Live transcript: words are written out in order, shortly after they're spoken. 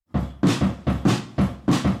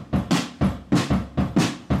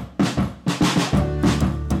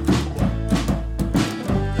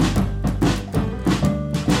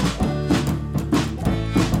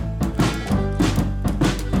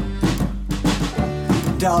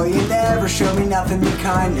Dolly, you never showed me nothing but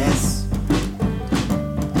kindness.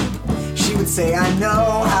 She would say, I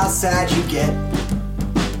know how sad you get.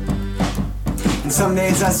 And some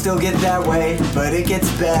days I still get that way, but it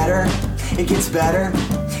gets better. It gets better.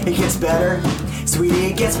 It gets better.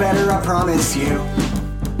 Sweetie, it gets better, I promise you.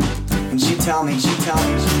 And she'd tell me, your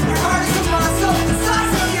heart is a muscle, the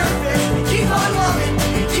size of your fist. Keep on loving,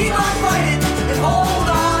 keep on fighting, and hold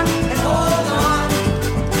on, and hold on.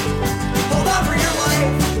 Hold on for your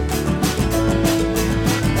life.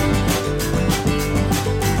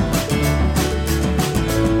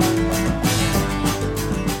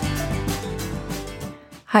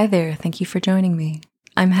 Hi there, thank you for joining me.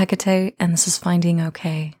 I'm Hecate, and this is Finding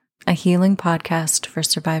Okay, a healing podcast for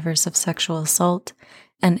survivors of sexual assault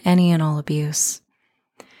and any and all abuse.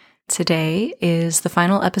 Today is the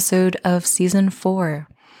final episode of Season 4.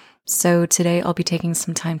 So today I'll be taking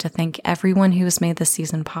some time to thank everyone who has made this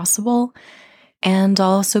season possible, and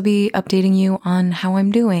I'll also be updating you on how I'm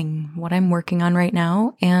doing, what I'm working on right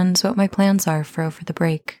now, and what my plans are for over the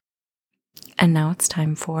break. And now it's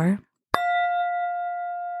time for...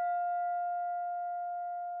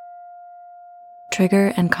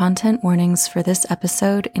 Trigger and content warnings for this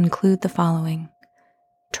episode include the following: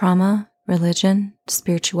 trauma, religion,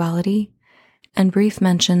 spirituality, and brief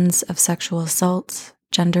mentions of sexual assault,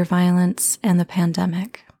 gender violence, and the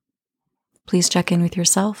pandemic. Please check in with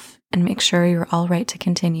yourself and make sure you're all right to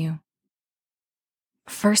continue.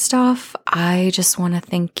 First off, I just want to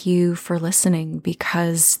thank you for listening,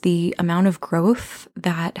 because the amount of growth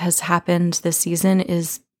that has happened this season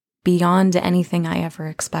is beyond anything I ever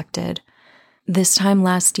expected. This time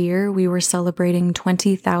last year, we were celebrating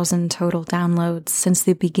 20,000 total downloads since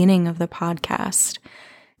the beginning of the podcast,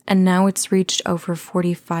 and now it's reached over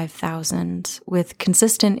 45,000 with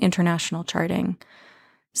consistent international charting.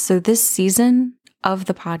 So this season of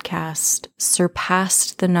the podcast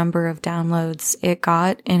surpassed the number of downloads it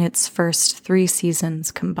got in its first 3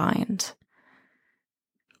 seasons combined.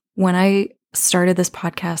 When I started this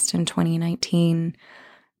podcast in 2019,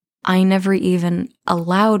 I never even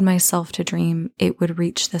allowed myself to dream it would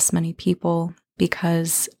reach this many people,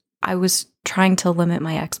 because I was trying to limit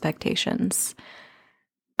my expectations.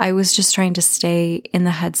 I was just trying to stay in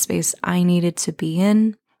the headspace I needed to be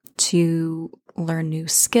in to learn new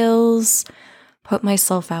skills, put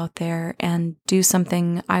myself out there, and do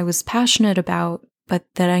something I was passionate about, but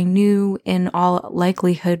that I knew in all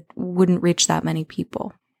likelihood wouldn't reach that many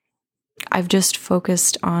people. I've just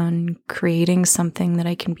focused on creating something that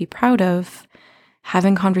I can be proud of,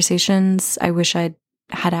 having conversations I wish I'd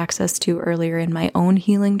had access to earlier in my own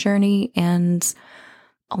healing journey, and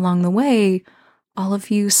along the way, all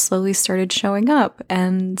of you slowly started showing up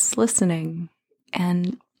and listening,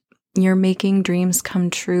 and you're making dreams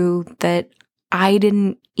come true that I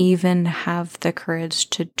didn't even have the courage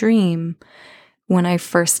to dream when I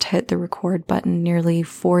first hit the record button nearly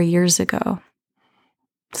 4 years ago.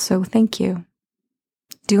 So thank you.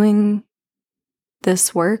 Doing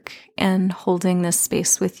this work and holding this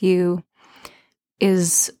space with you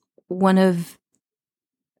is one of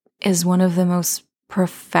the most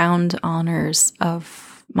profound honors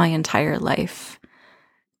of my entire life.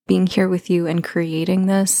 Being here with you and creating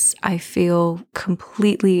this, I feel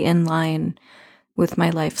completely in line with my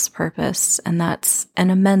life's purpose, and that's an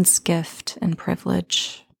immense gift and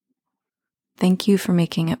privilege. Thank you for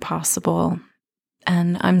making it possible.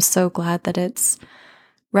 And I'm so glad that it's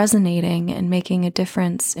resonating and making a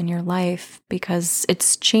difference in your life, because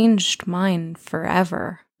it's changed mine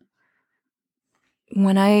forever.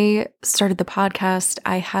 When I started the podcast,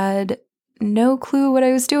 I had no clue what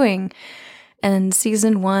I was doing. And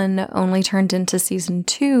season 1 only turned into season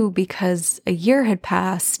 2 because a year had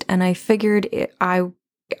passed, and I figured it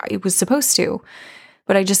was supposed to.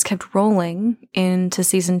 But I just kept rolling into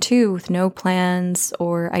season 2 with no plans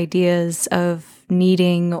or ideas of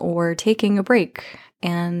needing or taking a break.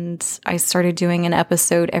 And I started doing an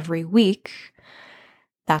episode every week.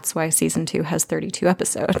 That's why season 2 has 32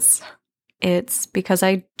 episodes. It's because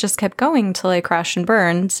I just kept going till I crashed and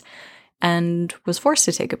burned and was forced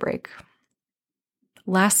to take a break.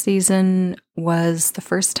 Last season was the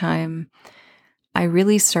first time I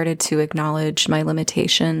really started to acknowledge my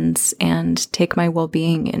limitations and take my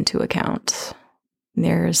well-being into account.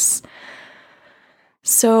 There's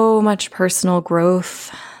so much personal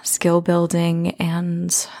growth, skill building,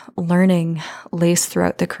 and learning laced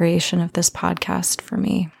throughout the creation of this podcast for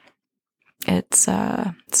me. It's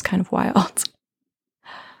kind of wild.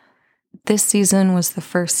 This season was the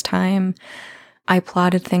first time I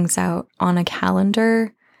plotted things out on a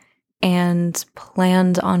calendar and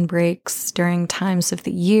planned on breaks during times of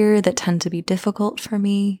the year that tend to be difficult for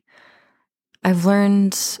me. I've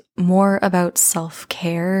learned more about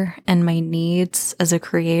self-care and my needs as a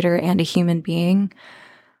creator and a human being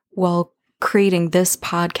while creating this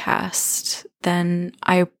podcast than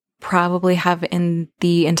I probably have in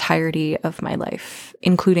the entirety of my life,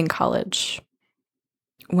 including college.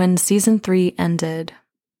 When season 3 ended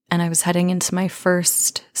and I was heading into my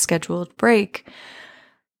first scheduled break,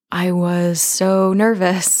 I was so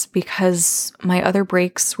nervous because my other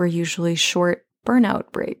breaks were usually short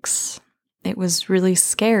burnout breaks. It was really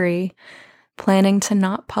scary planning to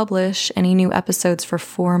not publish any new episodes for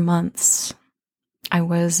 4 months. I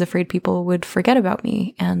was afraid people would forget about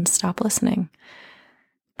me and stop listening.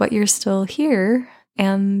 But you're still here,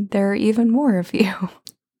 and there are even more of you.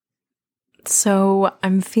 So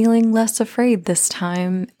I'm feeling less afraid this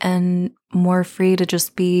time and more free to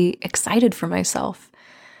just be excited for myself.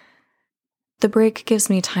 The break gives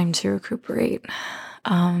me time to recuperate.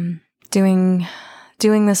 Doing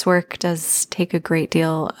this work does take a great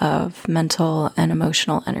deal of mental and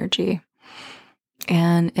emotional energy.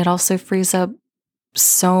 And it also frees up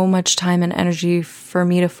so much time and energy for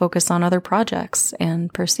me to focus on other projects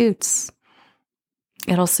and pursuits.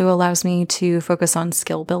 It also allows me to focus on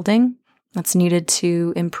skill building that's needed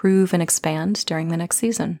to improve and expand during the next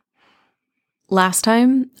season. Last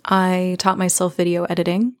time, I taught myself video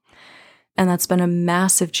editing, and that's been a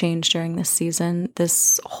massive change during this season.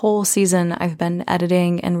 This whole season, I've been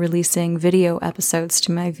editing and releasing video episodes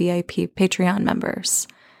to my VIP Patreon members.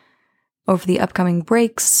 Over the upcoming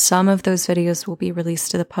breaks, some of those videos will be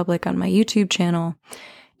released to the public on my YouTube channel,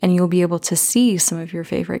 and you'll be able to see some of your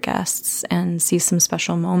favorite guests and see some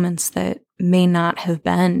special moments that may not have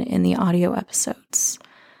been in the audio episodes.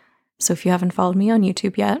 So if you haven't followed me on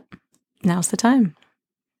YouTube yet, now's the time.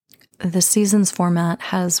 This season's format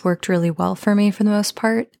has worked really well for me for the most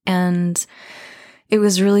part, and it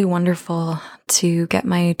was really wonderful to get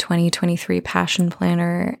my 2023 passion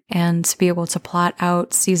planner and to be able to plot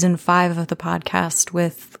out season 5 of the podcast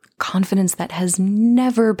with confidence that has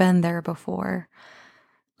never been there before.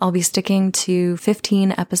 I'll be sticking to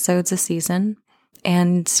 15 episodes a season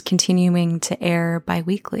and continuing to air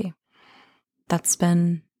bi-weekly. That's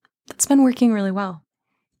been working really well.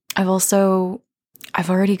 I've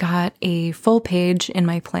already got a full page in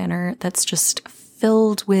my planner that's just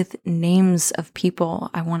filled with names of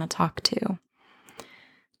people I want to talk to.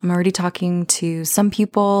 I'm already talking to some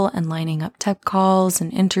people and lining up tech calls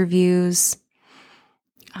and interviews.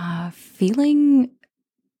 Feeling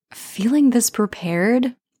this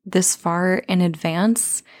prepared this far in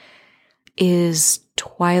advance is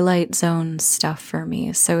Twilight Zone stuff for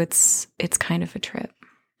me. So it's kind of a trip.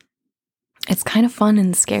 It's kind of fun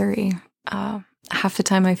and scary. Half the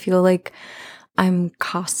time I feel like I'm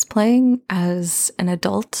cosplaying as an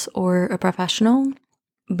adult or a professional,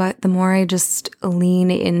 but the more I just lean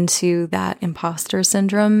into that imposter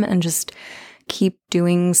syndrome and just keep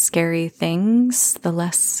doing scary things, the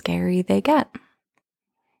less scary they get.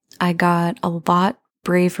 I got a lot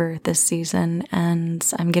braver this season, and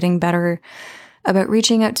I'm getting better about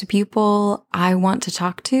reaching out to people I want to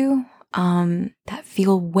talk to that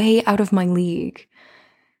feel way out of my league.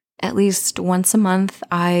 At least once a month,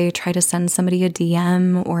 I try to send somebody a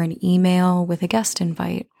DM or an email with a guest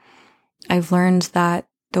invite. I've learned that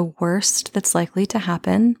the worst that's likely to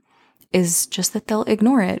happen is just that they'll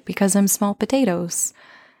ignore it because I'm small potatoes.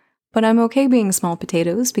 But I'm okay being small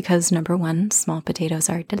potatoes because, number 1, small potatoes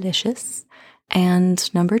are delicious.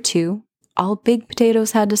 And number 2, all big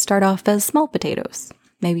potatoes had to start off as small potatoes.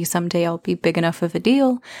 Maybe someday I'll be big enough of a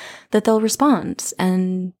deal that they'll respond.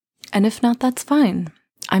 And if not, that's fine.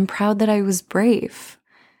 I'm proud that I was brave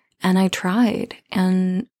and I tried.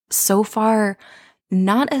 And so far,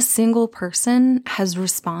 not a single person has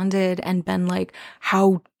responded and been like,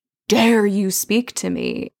 "How dare you speak to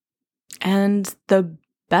me?" And the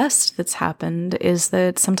best that's happened is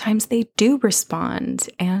that sometimes they do respond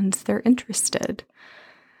and they're interested.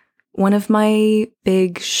 One of my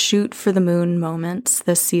big shoot for the moon moments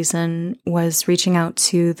this season was reaching out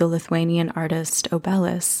to the Lithuanian artist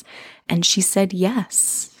Obelis, and she said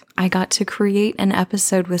yes. I got to create an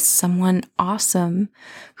episode with someone awesome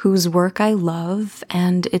whose work I love,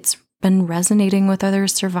 and it's been resonating with other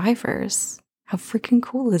survivors. How freaking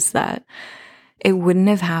cool is that? It wouldn't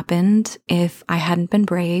have happened if I hadn't been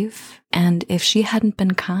brave and if she hadn't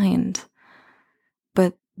been kind.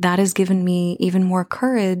 But that has given me even more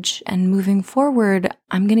courage, and moving forward,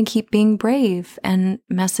 I'm going to keep being brave and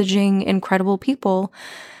messaging incredible people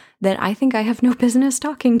that I think I have no business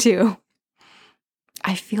talking to.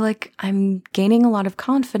 I feel like I'm gaining a lot of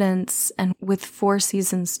confidence, and with 4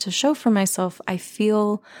 seasons to show for myself, I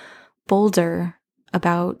feel bolder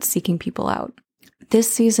about seeking people out. This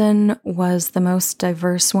season was the most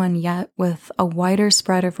diverse one yet, with a wider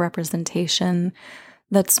spread of representation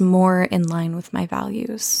that's more in line with my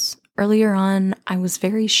values. Earlier on, I was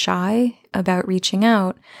very shy about reaching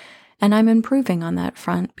out, and I'm improving on that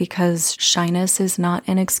front because shyness is not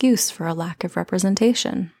an excuse for a lack of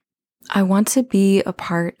representation. I want to be a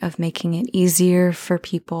part of making it easier for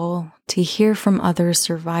people to hear from other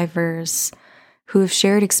survivors who have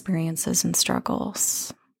shared experiences and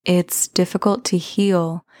struggles. It's difficult to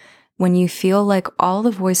heal when you feel like all the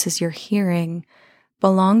voices you're hearing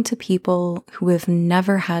belong to people who have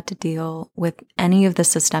never had to deal with any of the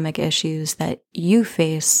systemic issues that you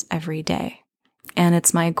face every day. And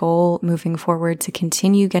it's my goal moving forward to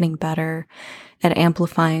continue getting better at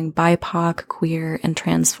amplifying BIPOC, queer, and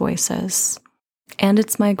trans voices. And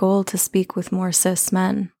it's my goal to speak with more cis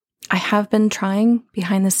men. I have been trying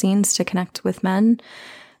behind the scenes to connect with men,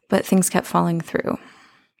 but things kept falling through.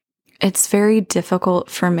 It's very difficult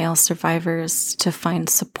for male survivors to find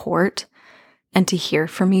support and to hear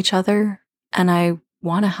from each other, and I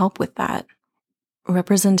want to help with that.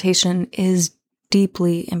 Representation is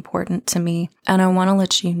deeply important to me, and I want to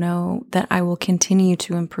let you know that I will continue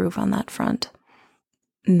to improve on that front.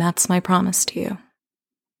 And that's my promise to you.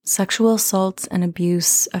 Sexual assaults and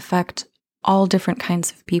abuse affect all different kinds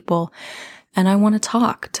of people, and I want to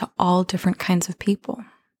talk to all different kinds of people.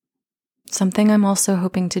 Something I'm also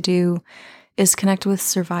hoping to do is connect with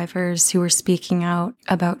survivors who are speaking out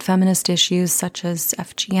about feminist issues such as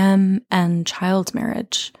FGM and child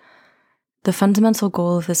marriage. The fundamental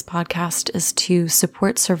goal of this podcast is to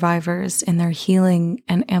support survivors in their healing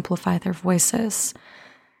and amplify their voices.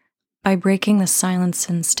 By breaking the silence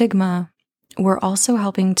and stigma, we're also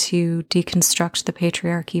helping to deconstruct the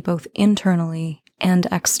patriarchy both internally and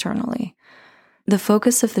externally. The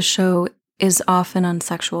focus of the show is often on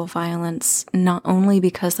sexual violence, not only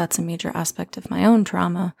because that's a major aspect of my own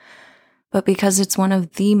trauma, but because it's one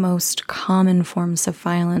of the most common forms of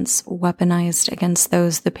violence weaponized against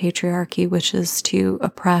those the patriarchy wishes to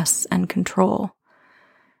oppress and control.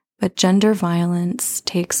 But gender violence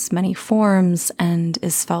takes many forms and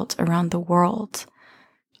is felt around the world.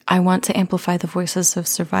 I want to amplify the voices of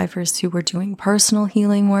survivors who are doing personal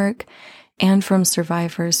healing work and from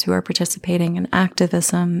survivors who are participating in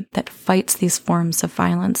activism that fights these forms of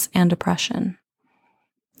violence and oppression.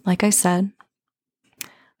 Like I said,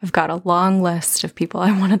 I've got a long list of people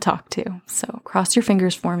I want to talk to, so cross your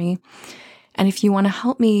fingers for me. And if you want to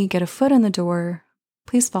help me get a foot in the door,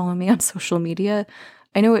 please follow me on social media.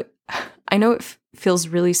 I know it feels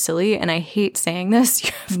really silly, and I hate saying this,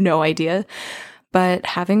 you have no idea, but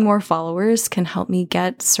having more followers can help me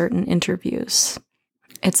get certain interviews.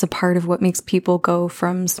 It's a part of what makes people go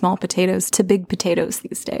from small potatoes to big potatoes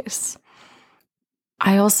these days.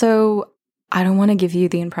 I don't want to give you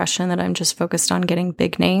the impression that I'm just focused on getting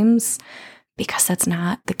big names, because that's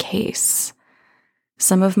not the case.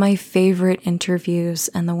 Some of my favorite interviews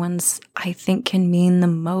and the ones I think can mean the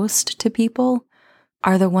most to people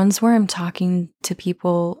are the ones where I'm talking to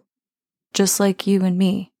people just like you and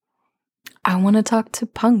me. I want to talk to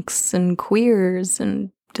punks and queers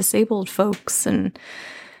and disabled folks and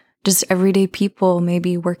just everyday people,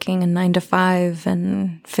 maybe working a 9-to-5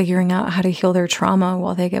 and figuring out how to heal their trauma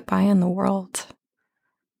while they get by in the world.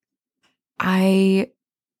 I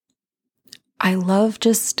love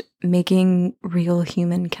just making real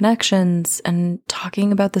human connections and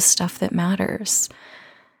talking about the stuff that matters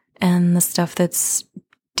and the stuff that's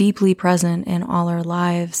deeply present in all our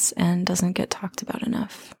lives and doesn't get talked about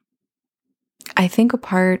enough. I think a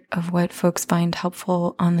part of what folks find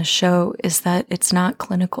helpful on the show is that it's not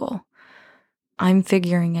clinical. I'm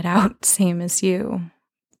figuring it out, same as you.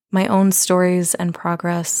 My own stories and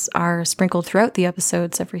progress are sprinkled throughout the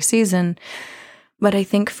episodes every season, but I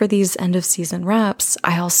think for these end-of-season wraps,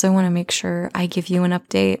 I also want to make sure I give you an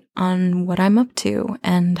update on what I'm up to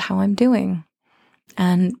and how I'm doing.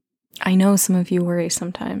 And I know some of you worry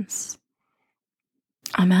sometimes.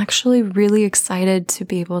 I'm actually really excited to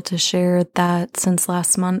be able to share that since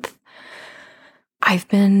last month, I've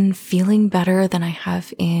been feeling better than I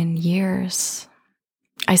have in years.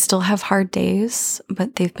 I still have hard days,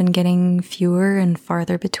 but they've been getting fewer and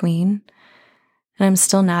farther between. And I'm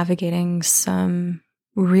still navigating some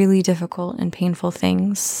really difficult and painful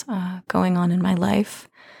things going on in my life.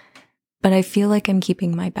 But I feel like I'm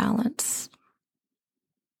keeping my balance.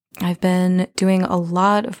 I've been doing a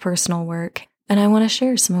lot of personal work, and I want to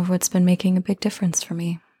share some of what's been making a big difference for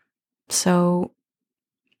me. So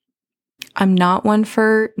I'm not one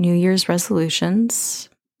for New Year's resolutions.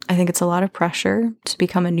 I think it's a lot of pressure to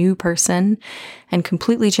become a new person and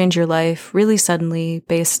completely change your life really suddenly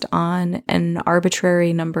based on an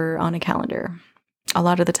arbitrary number on a calendar. A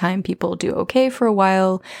lot of the time people do okay for a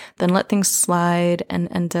while, then let things slide and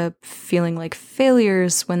end up feeling like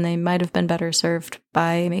failures when they might have been better served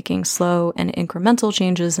by making slow and incremental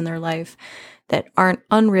changes in their life that aren't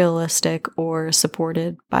unrealistic or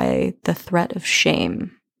supported by the threat of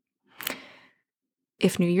shame.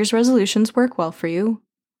 If New Year's resolutions work well for you,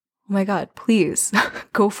 oh my God, please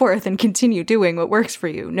go forth and continue doing what works for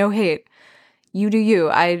you. No hate. You do you.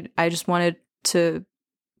 I just wanted to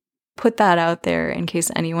put that out there in case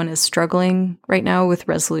anyone is struggling right now with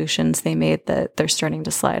resolutions they made that they're starting to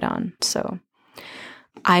slide on. So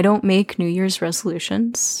I don't make New Year's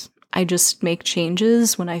resolutions. I just make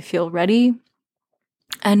changes when I feel ready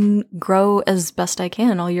and grow as best I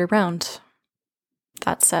can all year round.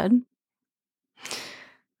 That said,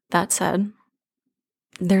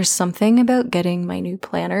 there's something about getting my new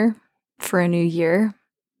planner for a new year.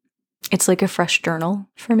 It's like a fresh journal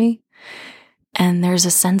for me. And there's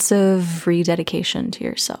a sense of rededication to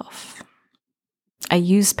yourself. I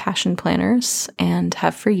use passion planners and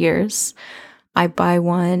have for years. I buy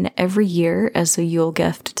one every year as a Yule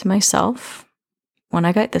gift to myself. One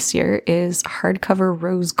I got this year is hardcover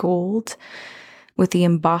rose gold with the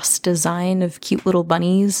embossed design of cute little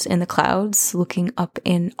bunnies in the clouds looking up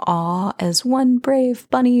in awe as one brave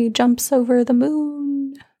bunny jumps over the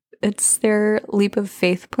moon. It's their leap of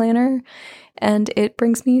faith planner, and it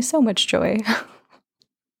brings me so much joy.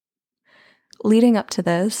 Leading up to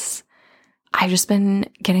this, I've just been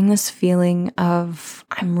getting this feeling of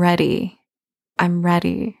I'm ready,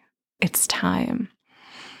 it's time.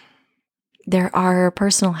 There are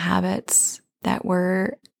personal habits that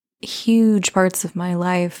were huge parts of my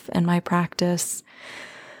life and my practice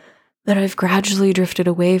that I've gradually drifted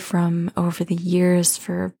away from over the years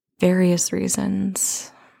for various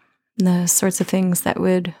reasons. The sorts of things that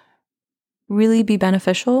would really be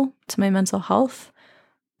beneficial to my mental health,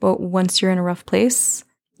 but once you're in a rough place,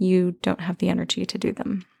 you don't have the energy to do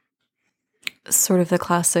them. Sort of the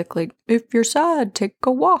classic, like, if you're sad, take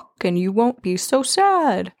a walk and you won't be so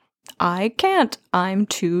sad. I can't, I'm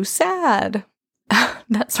too sad.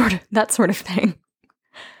 that sort of thing.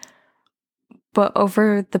 But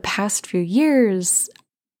over the past few years,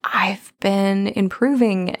 I've been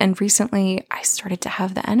improving, and recently I started to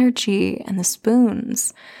have the energy and the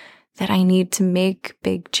spoons that I need to make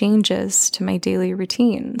big changes to my daily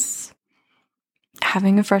routines.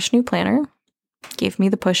 Having a fresh new planner gave me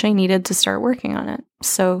the push I needed to start working on it.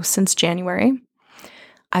 So since January,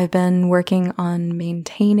 I've been working on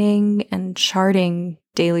maintaining and charting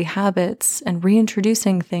daily habits and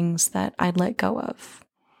reintroducing things that I'd let go of.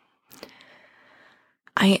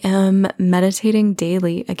 I am meditating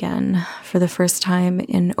daily again for the first time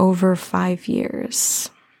in over 5 years.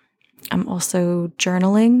 I'm also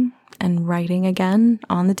journaling and writing again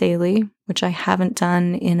on the daily, which I haven't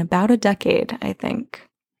done in about a decade, I think.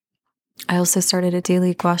 I also started a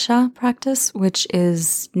daily gua sha practice, which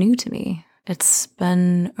is new to me. It's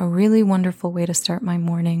been a really wonderful way to start my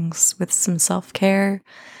mornings with some self-care.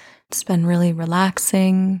 It's been really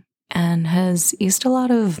relaxing and has eased a lot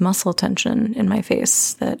of muscle tension in my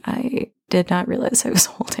face that I did not realize I was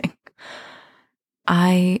holding.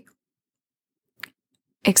 I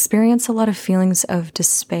experience a lot of feelings of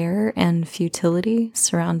despair and futility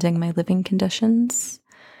surrounding my living conditions.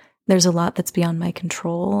 There's a lot that's beyond my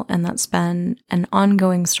control, and that's been an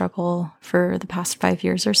ongoing struggle for the past 5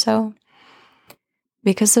 years or so.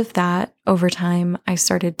 Because of that, over time, I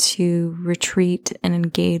started to retreat and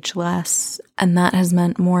engage less, and that has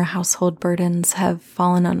meant more household burdens have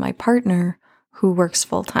fallen on my partner, who works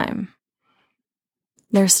full-time.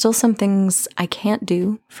 There's still some things I can't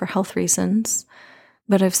do for health reasons,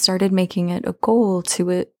 but I've started making it a goal to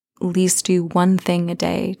at least do one thing a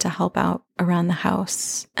day to help out around the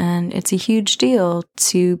house. And it's a huge deal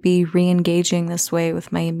to be re-engaging this way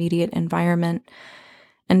with my immediate environment.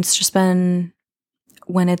 And it's just been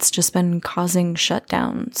causing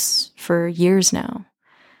shutdowns for years now.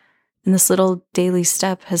 And this little daily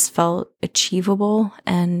step has felt achievable,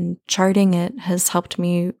 and charting it has helped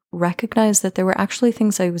me recognize that there were actually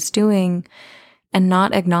things I was doing and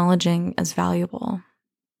not acknowledging as valuable.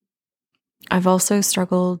 I've also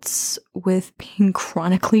struggled with being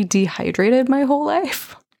chronically dehydrated my whole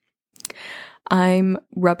life. I'm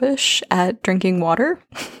rubbish at drinking water,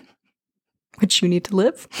 which you need to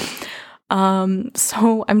live.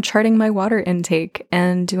 So I'm charting my water intake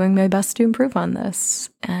and doing my best to improve on this.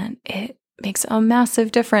 And it makes a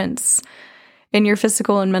massive difference in your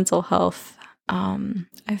physical and mental health.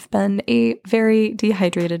 I've been a very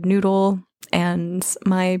dehydrated noodle, and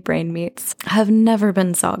my brain meats have never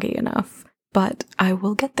been soggy enough, but I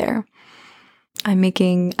will get there. I'm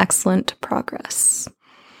making excellent progress.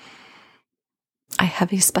 I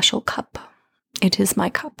have a special cup. It is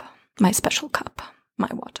my cup, my special cup, my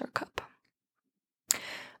water cup.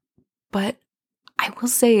 But I will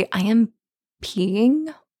say I am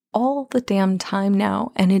peeing all the damn time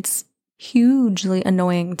now, and it's hugely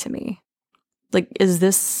annoying to me. Like, is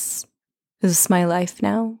this my life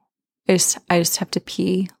now? I just have to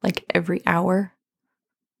pee like every hour.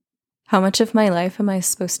 How much of my life am I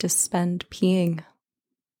supposed to spend peeing?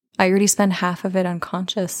 I already spend half of it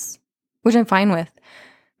unconscious, which I'm fine with,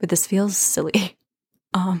 but this feels silly.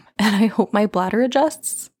 And I hope my bladder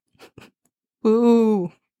adjusts.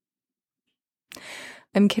 Ooh.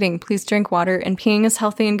 I'm kidding. Please drink water, and peeing is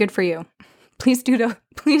healthy and good for you. Please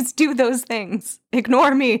do those things.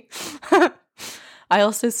 Ignore me. I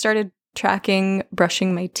also started tracking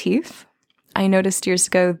brushing my teeth. I noticed years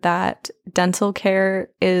ago that dental care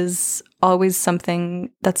is always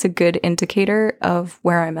something that's a good indicator of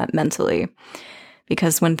where I'm at mentally.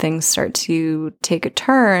 Because when things start to take a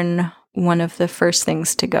turn, one of the first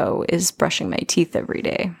things to go is brushing my teeth every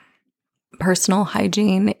day. Personal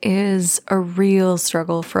hygiene is a real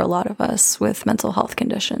struggle for a lot of us with mental health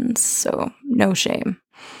conditions, so no shame.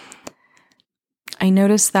 I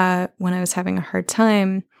noticed that when I was having a hard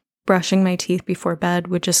time, brushing my teeth before bed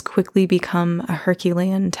would just quickly become a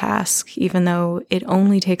Herculean task, even though it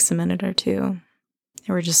only takes a minute or two.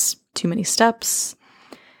 There were just too many steps,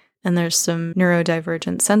 and there's some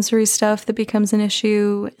neurodivergent sensory stuff that becomes an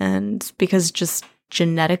issue, and because just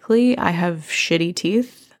genetically I have shitty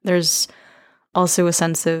teeth, there's also a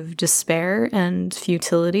sense of despair and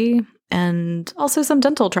futility, and also some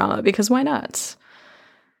dental trauma, because why not?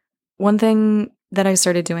 One thing that I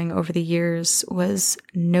started doing over the years was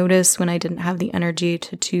notice when I didn't have the energy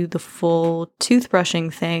to do the full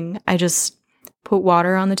toothbrushing thing, I just put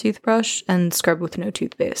water on the toothbrush and scrub with no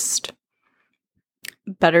toothpaste.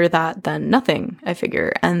 Better that than nothing, I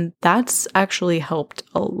figure. And that's actually helped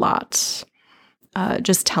a lot.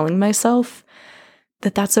 Just telling myself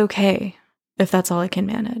that that's okay if that's all I can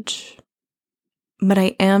manage. But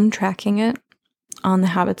I am tracking it on the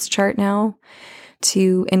habits chart now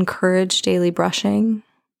to encourage daily brushing,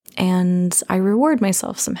 and I reward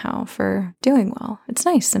myself somehow for doing well. It's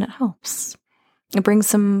nice and it helps. It brings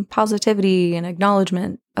some positivity and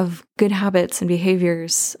acknowledgement of good habits and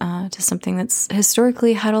behaviors to something that's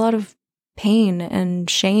historically had a lot of pain and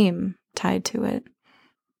shame tied to it.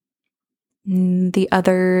 The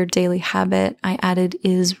other daily habit I added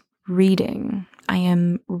is reading. I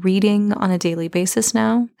am reading on a daily basis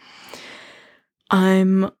now.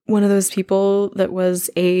 I'm one of those people that was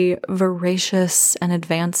a voracious and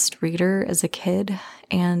advanced reader as a kid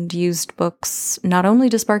and used books not only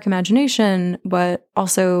to spark imagination, but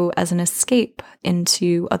also as an escape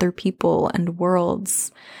into other people and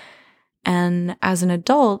worlds. And as an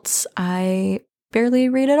adult, I barely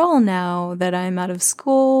read at all now that I'm out of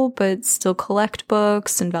school, but still collect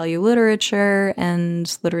books and value literature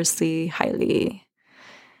and literacy highly.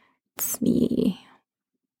 It's me.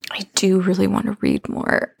 I do really want to read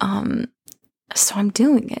more, so I'm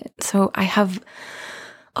doing it. So I have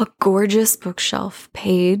a gorgeous bookshelf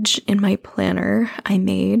page in my planner I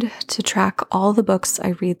made to track all the books I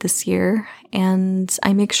read this year, and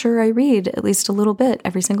I make sure I read at least a little bit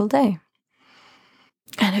every single day.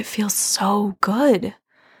 And it feels so good.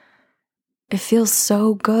 It feels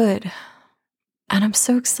so good. And I'm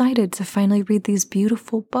so excited to finally read these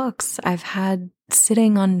beautiful books I've had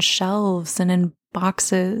sitting on shelves and in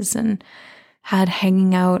boxes and had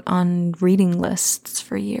hanging out on reading lists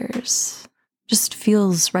for years. Just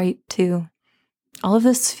feels right too. All of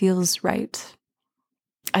this feels right.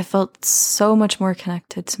 I felt so much more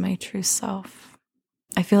connected to my true self.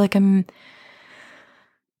 I feel like I'm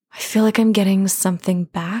getting something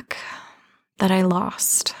back that I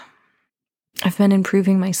lost. I've been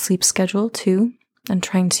improving my sleep schedule too and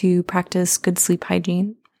trying to practice good sleep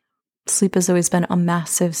hygiene. Sleep has always been a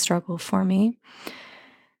massive struggle for me.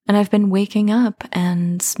 And I've been waking up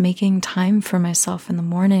and making time for myself in the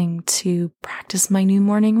morning to practice my new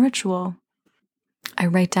morning ritual. I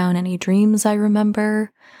write down any dreams I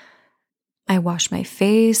remember. I wash my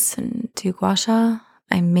face and do gua sha.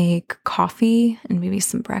 I make coffee and maybe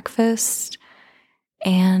some breakfast.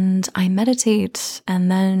 And I meditate and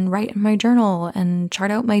then write in my journal and chart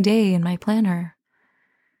out my day in my planner.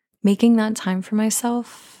 Making that time for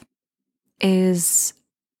myself is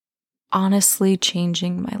honestly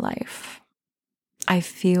changing my life. I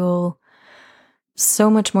feel so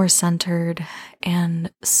much more centered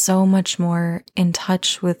and so much more in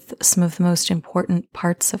touch with some of the most important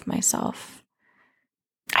parts of myself.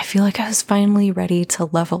 I feel like I was finally ready to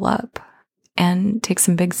level up and take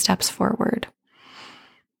some big steps forward.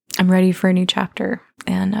 I'm ready for a new chapter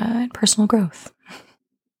and personal growth.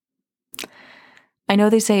 I know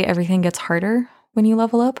they say everything gets harder when you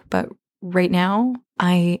level up, but right now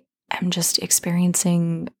I am just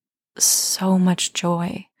experiencing so much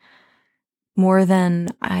joy, more than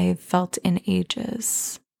I've felt in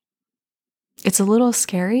ages. It's a little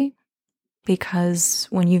scary because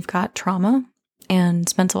when you've got trauma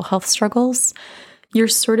and mental health struggles, you're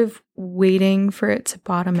sort of waiting for it to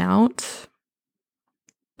bottom out.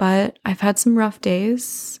 But I've had some rough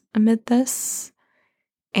days amid this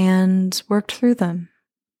and worked through them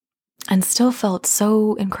and still felt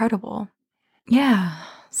so incredible. Yeah,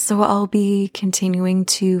 so I'll be continuing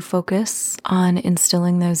to focus on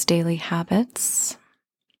instilling those daily habits.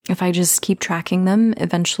 If I just keep tracking them,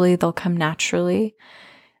 eventually they'll come naturally.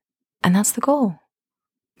 And that's the goal.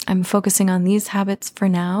 I'm focusing on these habits for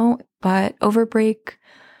now, but over break,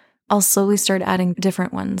 I'll slowly start adding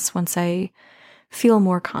different ones once I feel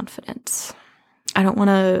more confident. I don't want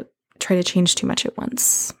to try to change too much at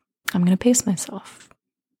once. I'm going to pace myself.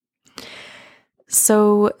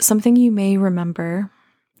 So something you may remember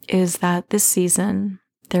is that this season,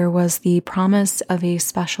 there was the promise of a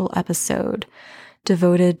special episode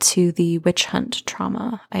devoted to the witch hunt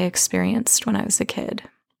trauma I experienced when I was a kid.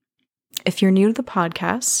 If you're new to the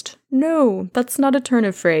podcast, no, that's not a turn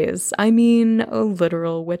of phrase. I mean a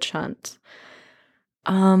literal witch hunt.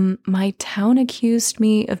 My town accused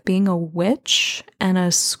me of being a witch and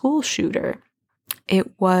a school shooter.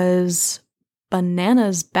 It was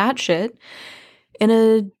bananas batshit in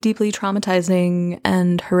a deeply traumatizing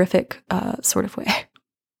and horrific sort of way.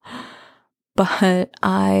 But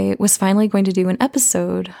I was finally going to do an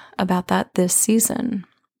episode about that this season.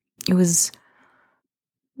 It was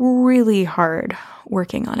really hard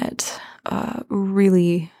working on it,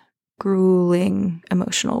 really grueling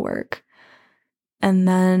emotional work. And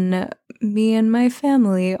then me and my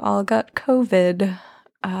family all got COVID,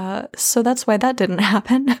 so that's why that didn't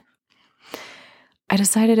happen. I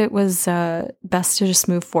decided it was best to just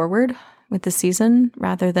move forward with the season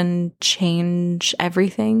rather than change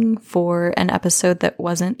everything for an episode that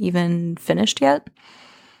wasn't even finished yet.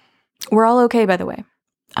 We're all okay, by the way.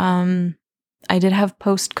 I did have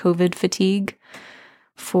post-COVID fatigue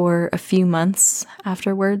for a few months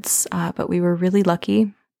afterwards, but we were really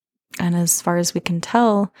lucky. And as far as we can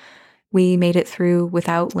tell, we made it through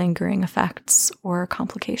without lingering effects or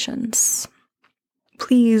complications.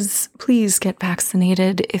 Please get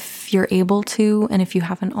vaccinated if you're able to, and if you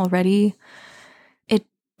haven't already. It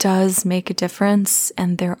does make a difference,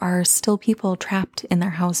 and there are still people trapped in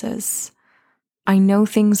their houses. I know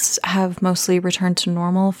things have mostly returned to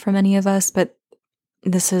normal for many of us, but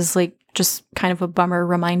this is just kind of a bummer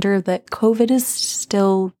reminder that COVID is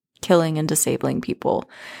still killing and disabling people.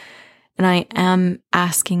 And I am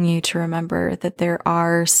asking you to remember that there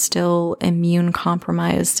are still immune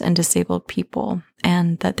compromised and disabled people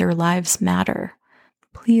and that their lives matter.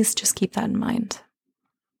 Please just keep that in mind.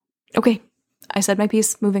 Okay, I said my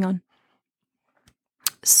piece, moving on.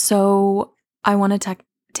 So I want to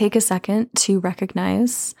take a second to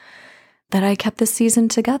recognize that I kept this season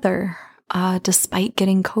together despite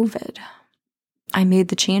getting COVID. I made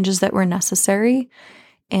the changes that were necessary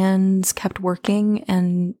and kept working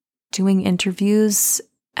and doing interviews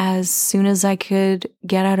as soon as I could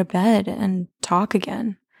get out of bed and talk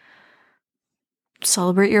again.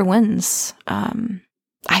 Celebrate your wins. I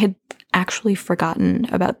had actually forgotten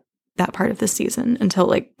about that part of the season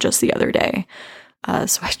until just the other day.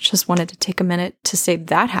 So I just wanted to take a minute to say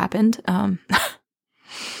that happened.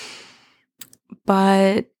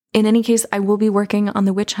 But in any case, I will be working on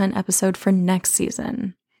the witch hunt episode for next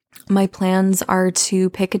season. My plans are to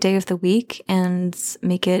pick a day of the week and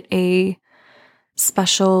make it a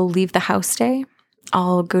special leave the house day.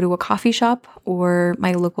 I'll go to a coffee shop or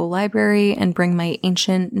my local library and bring my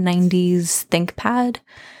ancient 90s ThinkPad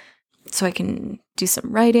so I can do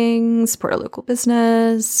some writing, support a local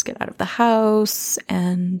business, get out of the house,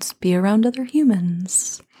 and be around other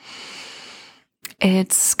humans.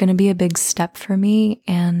 It's going to be a big step for me,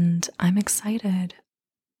 and I'm excited.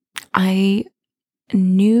 I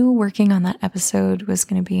knew working on that episode was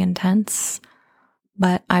going to be intense,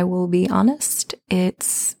 but I will be honest,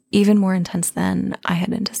 it's even more intense than I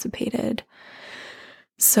had anticipated.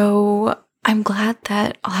 So I'm glad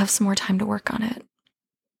that I'll have some more time to work on it.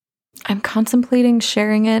 I'm contemplating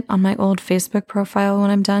sharing it on my old Facebook profile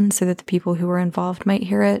when I'm done so that the people who were involved might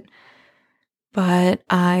hear it, but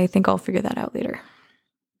I think I'll figure that out later.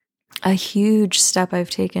 A huge step I've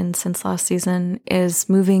taken since last season is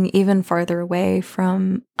moving even farther away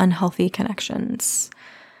from unhealthy connections.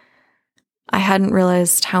 I hadn't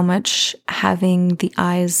realized how much having the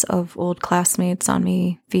eyes of old classmates on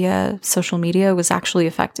me via social media was actually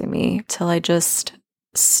affecting me till I just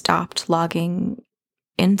stopped logging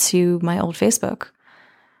into my old Facebook.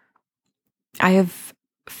 I have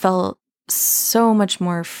felt so much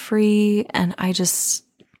more free, and I'm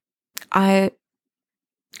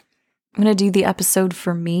going to do the episode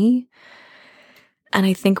for me. And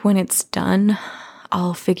I think when it's done,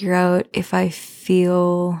 I'll figure out if I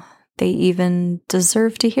feel they even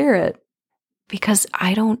deserve to hear it, because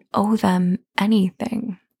I don't owe them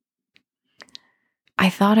anything. I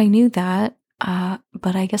thought I knew that,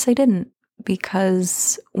 but I guess I didn't,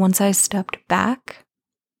 because once I stepped back,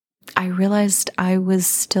 I realized I was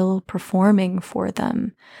still performing for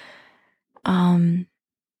them. And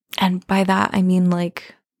by that, I mean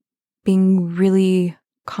like being really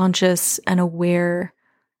conscious and aware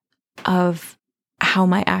of how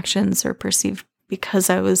my actions are perceived, because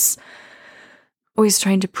I was always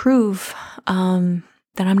trying to prove that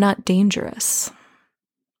I'm not dangerous.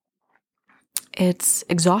 It's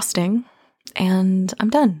exhausting, and I'm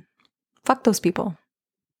done. Fuck those people.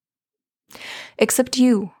 Except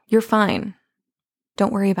you. You're fine.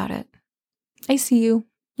 Don't worry about it. I see you.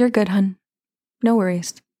 You're good, hun. No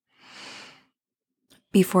worries.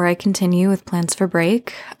 Before I continue with plans for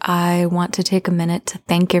break, I want to take a minute to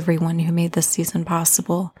thank everyone who made this season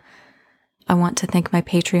possible. I want to thank my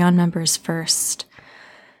Patreon members first.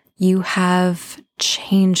 You have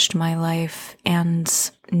changed my life,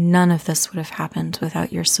 and none of this would have happened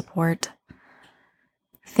without your support.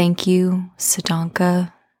 Thank you,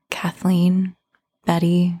 Sadanka, Kathleen,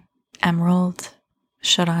 Betty, Emerald,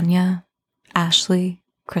 Sharanya, Ashley,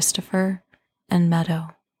 Christopher, and Meadow.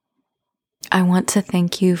 I want to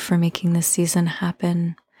thank you for making this season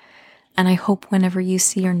happen, and I hope whenever you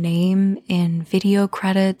see your name in video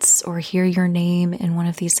credits or hear your name in one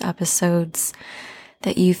of these episodes,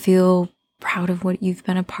 that you feel proud of what you've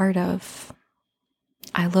been a part of.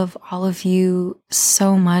 I love all of you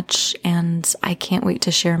so much, and I can't wait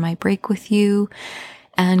to share my break with you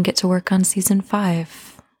and get to work on season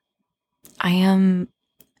 5. I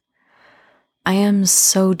am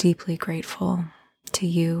so deeply grateful to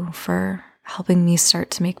you for helping me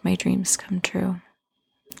start to make my dreams come true.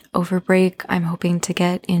 Over break, I'm hoping to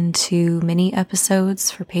get into mini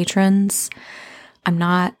episodes for patrons. I'm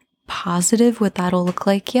not positive what that'll look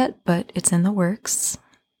like yet, but it's in the works.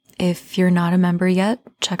 If you're not a member yet,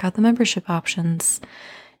 check out the membership options.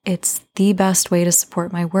 It's the best way to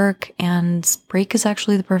support my work, and break is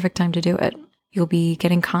actually the perfect time to do it. You'll be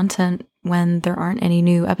getting content when there aren't any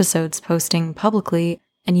new episodes posting publicly,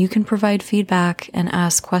 and you can provide feedback and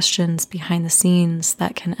ask questions behind the scenes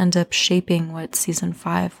that can end up shaping what season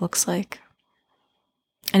 5 looks like.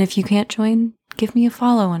 And if you can't join, give me a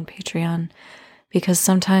follow on Patreon, because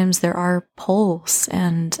sometimes there are polls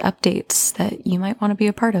and updates that you might want to be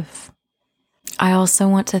a part of. I also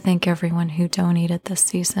want to thank everyone who donated this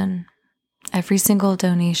season. Every single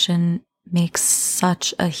donation makes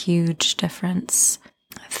such a huge difference.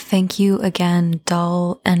 Thank you again,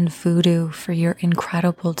 Dull and Voodoo, for your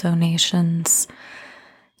incredible donations.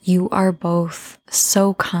 You are both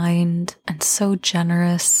so kind and so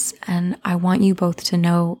generous, and I want you both to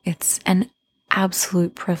know it's an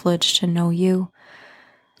absolute privilege to know you.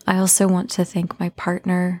 I also want to thank my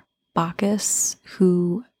partner, Bacchus,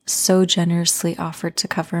 who so generously offered to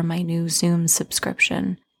cover my new Zoom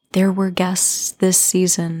subscription. There were guests this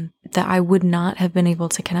season that I would not have been able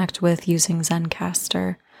to connect with using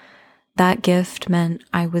Zencastr. That gift meant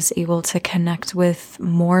I was able to connect with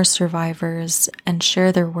more survivors and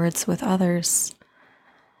share their words with others.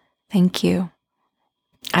 Thank you.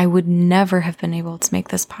 I would never have been able to make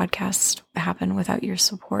this podcast happen without your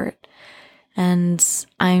support. And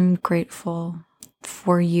I'm grateful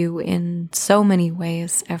for you in so many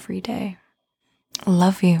ways every day.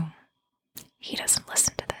 Love you. He doesn't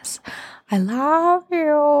listen to this. I love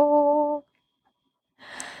you.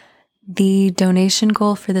 The donation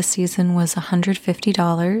goal for the season was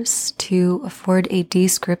 $150 to afford a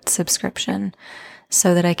Descript subscription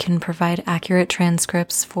so that I can provide accurate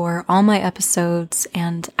transcripts for all my episodes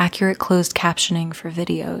and accurate closed captioning for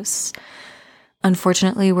videos.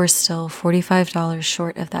 Unfortunately, we're still $45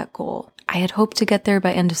 short of that goal. I had hoped to get there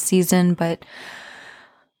by end of season, but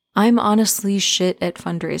I'm honestly shit at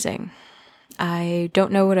fundraising. I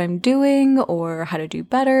don't know what I'm doing or how to do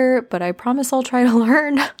better, but I promise I'll try to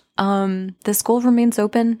learn. This goal remains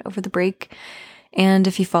open over the break, and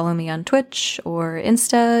if you follow me on Twitch or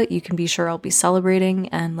Insta, you can be sure I'll be celebrating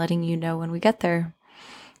and letting you know when we get there.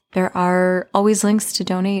 There are always links to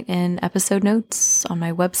donate in episode notes on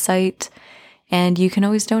my website And you can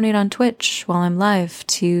always donate on Twitch while I'm live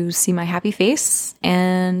to see my happy face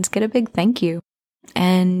and get a big thank you.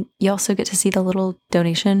 And you also get to see the little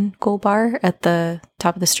donation goal bar at the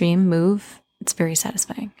top of the stream move. It's very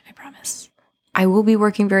satisfying, I promise. I will be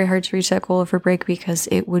working very hard to reach that goal over break because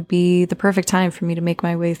it would be the perfect time for me to make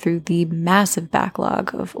my way through the massive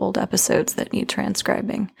backlog of old episodes that need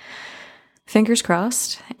transcribing. Fingers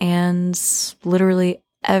crossed, and literally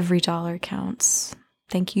every dollar counts.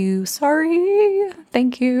 Thank you. Sorry.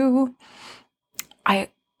 Thank you. I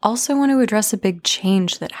also want to address a big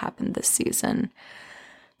change that happened this season.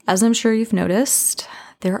 As I'm sure you've noticed,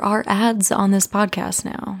 there are ads on this podcast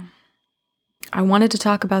now. I wanted to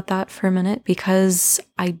talk about that for a minute because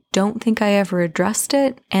I don't think I ever addressed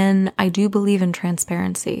it, and I do believe in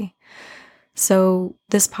transparency. So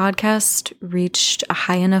this podcast reached a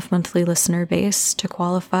high enough monthly listener base to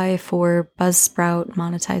qualify for Buzzsprout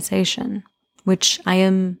monetization, which I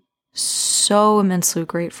am so immensely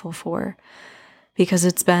grateful for because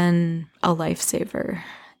it's been a lifesaver.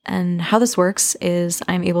 And how this works is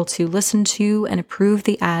I'm able to listen to and approve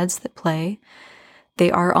the ads that play.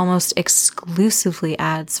 They are almost exclusively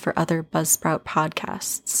ads for other Buzzsprout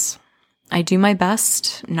podcasts. I do my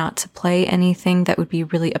best not to play anything that would be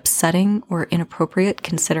really upsetting or inappropriate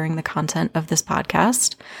considering the content of this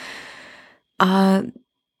podcast.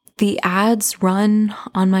 The ads run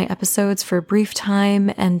on my episodes for a brief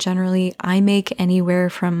time, and generally I make anywhere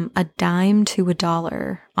from $0.10 to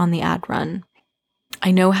 $1 on the ad run.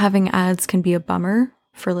 I know having ads can be a bummer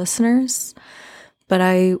for listeners, but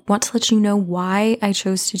I want to let you know why I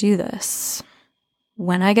chose to do this.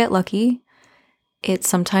 When I get lucky, it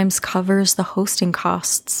sometimes covers the hosting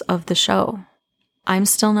costs of the show. I'm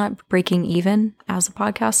still not breaking even as a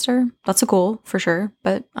podcaster. That's a goal for sure,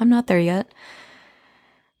 but I'm not there yet.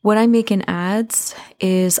 What I make in ads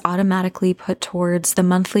is automatically put towards the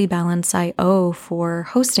monthly balance I owe for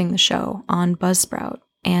hosting the show on Buzzsprout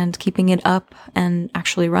and keeping it up and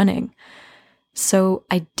actually running. So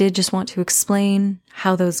I did just want to explain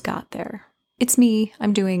how those got there. It's me,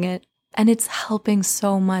 I'm doing it, and it's helping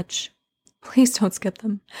so much. Please don't skip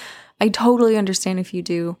them. I totally understand if you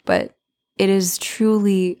do, but it is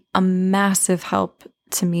truly a massive help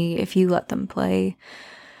to me if you let them play.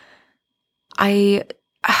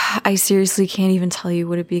 I seriously can't even tell you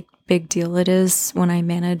what a big deal it is when I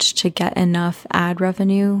manage to get enough ad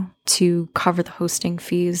revenue to cover the hosting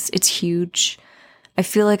fees. It's huge. I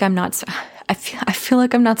feel like I'm not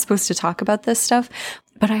supposed to talk about this stuff,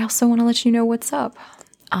 but I also want to let you know what's up,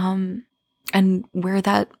 and where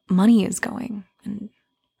that money is going. And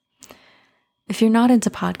if you're not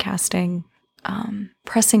into podcasting,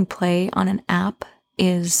 pressing play on an app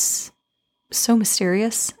is so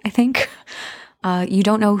mysterious, I think. You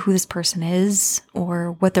don't know who this person is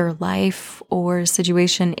or what their life or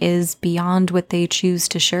situation is beyond what they choose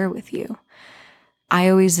to share with you. I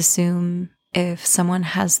always assume if someone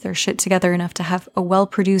has their shit together enough to have a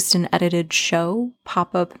well-produced and edited show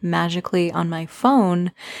pop up magically on my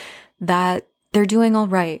phone, that they're doing all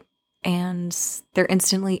right, and they're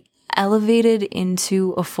instantly elevated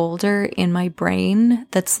into a folder in my brain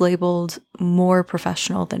that's labeled more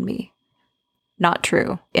professional than me. Not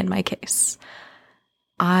true in my case.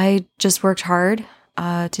 I just worked hard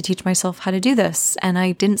to teach myself how to do this, and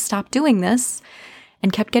I didn't stop doing this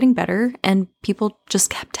and kept getting better, and people just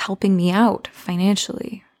kept helping me out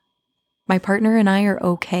financially. My partner and I are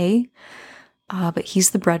okay, but he's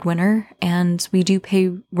the breadwinner, and we do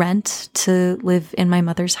pay rent to live in my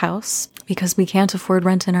mother's house because we can't afford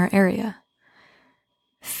rent in our area.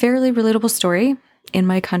 Fairly relatable story in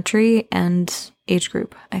my country and age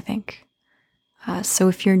group, I think. So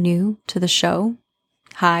if you're new to the show,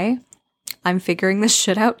 hi, I'm figuring this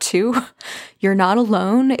shit out too. You're not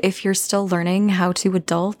alone if you're still learning how to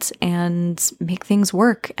adult and make things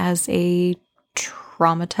work as a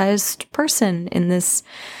traumatized person in this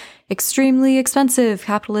extremely expensive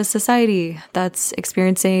capitalist society that's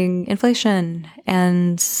experiencing inflation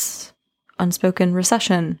and unspoken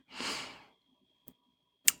recession.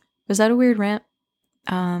 Was that a weird rant?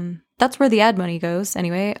 That's where the ad money goes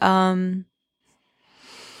anyway.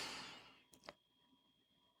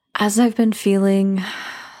 As I've been feeling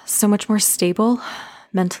so much more stable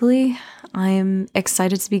mentally, I'm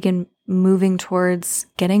excited to begin moving towards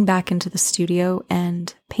getting back into the studio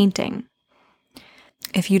and painting.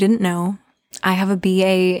 If you didn't know, I have a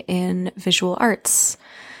BA in visual arts.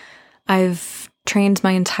 I've trained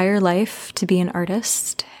my entire life to be an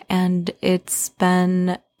artist, and it's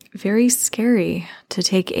been very scary to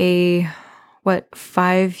take a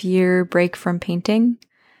 5-year break from painting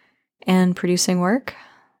and producing work.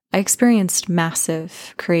 I experienced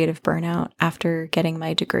massive creative burnout after getting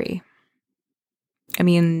my degree. I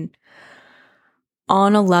mean,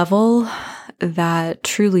 on a level that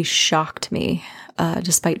truly shocked me,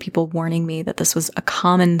 despite people warning me that this was a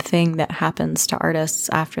common thing that happens to artists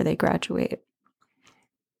after they graduate.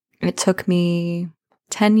 It took me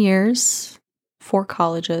 10 years, 4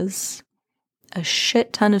 colleges, a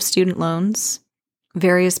shit ton of student loans,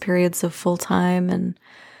 various periods of full-time and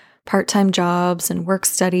part-time jobs and work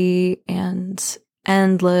study, and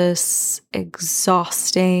endless,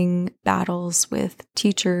 exhausting battles with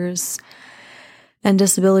teachers and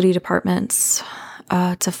disability departments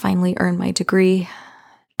to finally earn my degree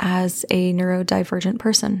as a neurodivergent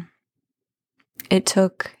person. It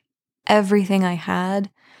took everything I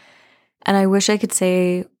had, and I wish I could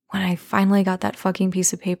say when I finally got that fucking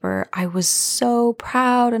piece of paper, I was so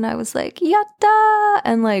proud and I was like, yatta,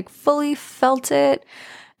 and like fully felt it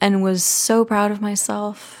and was so proud of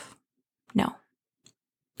myself. No.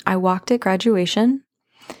 I walked at graduation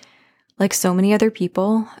like so many other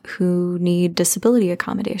people who need disability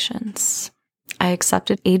accommodations. I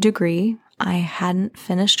accepted a degree I hadn't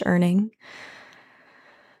finished earning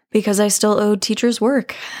because I still owed teachers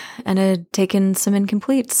work and had taken some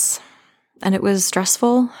incompletes. And it was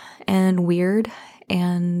stressful and weird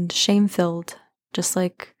and shame-filled, just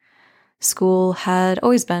like school had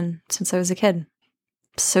always been since I was a kid.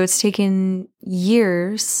 So it's taken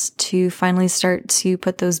years to finally start to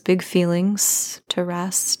put those big feelings to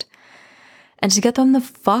rest and to get them the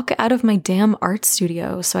fuck out of my damn art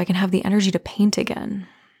studio so I can have the energy to paint again.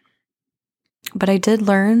 But I did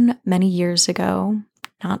learn many years ago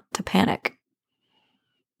not to panic.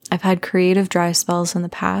 I've had creative dry spells in the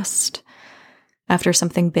past after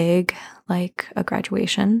something big like a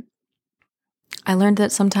graduation. I learned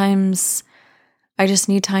that sometimes I just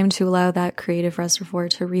need time to allow that creative reservoir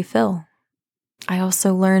to refill. I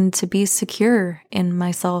also learned to be secure in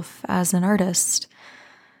myself as an artist.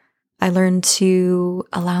 I learned to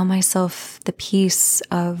allow myself the peace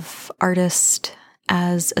of artist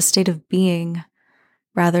as a state of being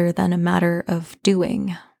rather than a matter of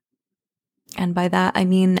doing. And by that, I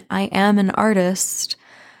mean I am an artist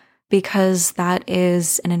because that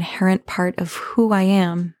is an inherent part of who I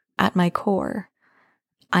am at my core.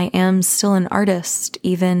 I am still an artist,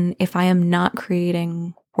 even if I am not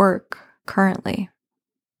creating work currently.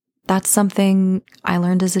 That's something I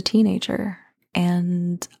learned as a teenager.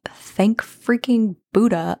 And thank freaking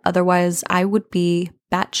Buddha, otherwise I would be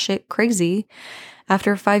batshit crazy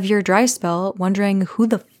after a 5-year dry spell, wondering who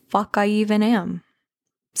the fuck I even am.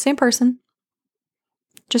 Same person,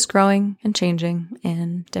 just growing and changing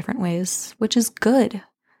in different ways, which is good.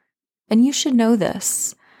 And you should know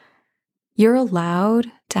this. You're allowed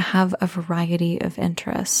to have a variety of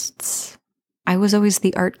interests. I was always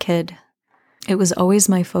the art kid. It was always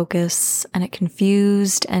my focus, and it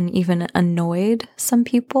confused and even annoyed some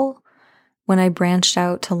people when I branched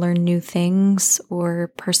out to learn new things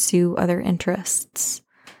or pursue other interests.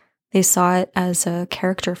 They saw it as a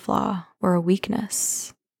character flaw or a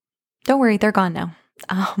weakness. Don't worry, they're gone now.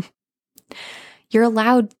 You're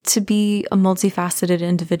allowed to be a multifaceted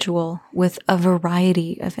individual with a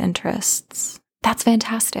variety of interests. That's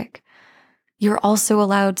fantastic. You're also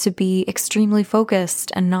allowed to be extremely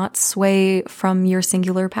focused and not sway from your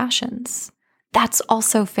singular passions. That's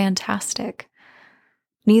also fantastic.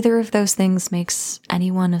 Neither of those things makes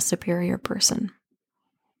anyone a superior person.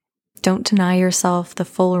 Don't deny yourself the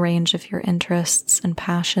full range of your interests and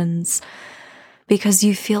passions because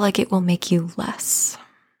you feel like it will make you less.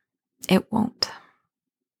 It won't.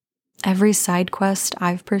 Every side quest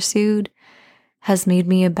I've pursued has made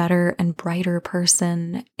me a better and brighter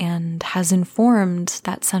person and has informed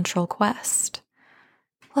that central quest.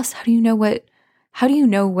 Plus, how do you know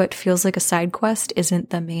what feels like a side quest isn't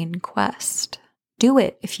the main quest? Do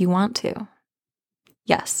it if you want to.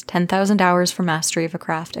 Yes, 10,000 hours for mastery of a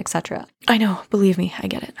craft, etc. I know, believe me, I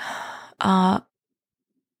get it.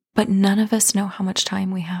 But none of us know how much time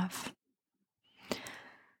we have.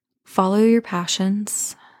 Follow your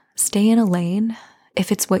passions. Stay in a lane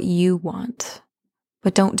if it's what you want.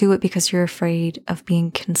 But don't do it because you're afraid of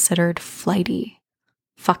being considered flighty.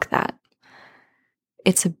 Fuck that.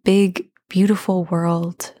 It's a big, beautiful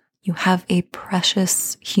world. You have a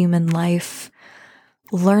precious human life.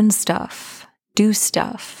 Learn stuff. Do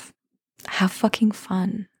stuff. Have fucking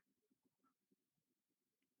fun.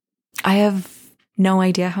 I have no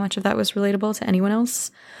idea how much of that was relatable to anyone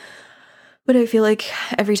else. But I feel like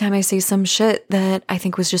every time I say some shit that I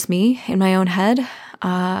think was just me in my own head,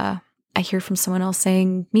 I hear from someone else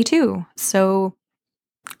saying, me too. So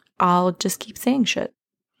I'll just keep saying shit.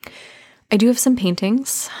 I do have some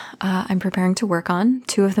paintings I'm preparing to work on.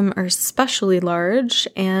 2 of them are especially large,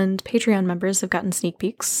 and Patreon members have gotten sneak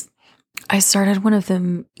peeks. I started one of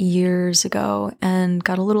them years ago and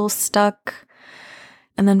got a little stuck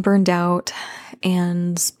and then burned out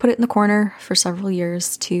and put it in the corner for several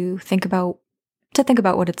years to think about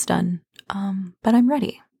what it's done. But I'm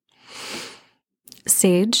ready.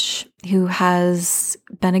 Sage, who has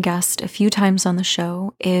been a guest a few times on the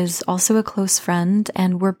show, is also a close friend,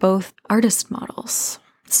 and we're both artist models.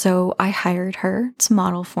 So I hired her to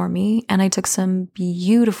model for me, and I took some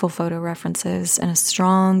beautiful photo references and a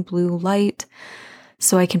strong blue light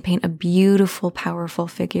so I can paint a beautiful, powerful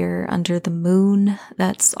figure under the moon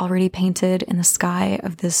that's already painted in the sky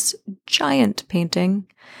of this giant painting.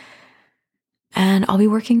 And I'll be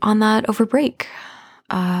working on that over break.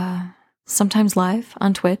 Sometimes live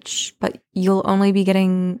on Twitch, but you'll only be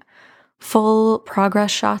getting full progress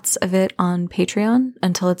shots of it on Patreon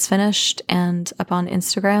until it's finished and up on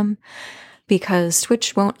Instagram, because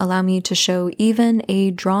Twitch won't allow me to show even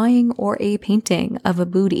a drawing or a painting of a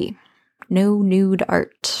booty. No nude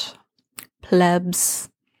art. Plebs.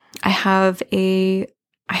 I have a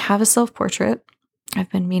self-portrait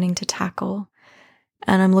I've been meaning to tackle,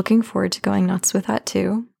 and I'm looking forward to going nuts with that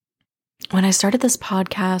too. When I started this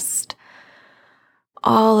podcast,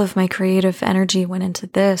 all of my creative energy went into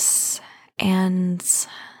this, and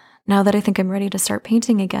now that I think I'm ready to start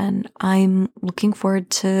painting again, I'm looking forward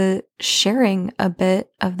to sharing a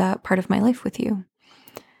bit of that part of my life with you.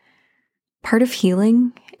 Part of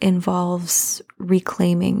healing involves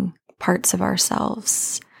reclaiming parts of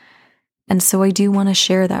ourselves, and so I do want to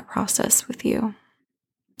share that process with you.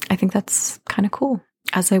 I think that's kind of cool.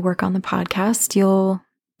 As I work on the podcast, you'll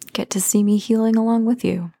get to see me healing along with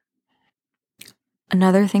you.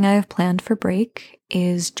 Another thing I have planned for break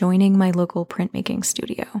is joining my local printmaking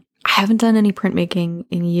studio. I haven't done any printmaking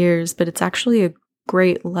in years, but it's actually a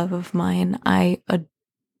great love of mine. I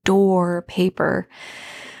adore paper,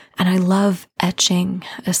 and I love etching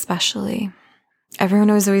especially. Everyone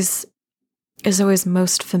is always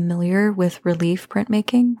most familiar with relief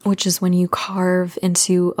printmaking, which is when you carve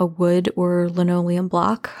into a wood or linoleum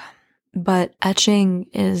block, but etching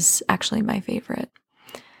is actually my favorite.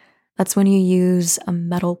 That's when you use a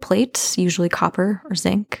metal plate, usually copper or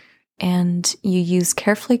zinc, and you use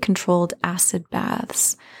carefully controlled acid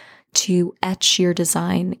baths to etch your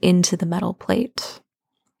design into the metal plate.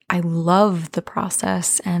 I love the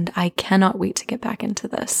process, and I cannot wait to get back into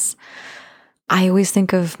this. I always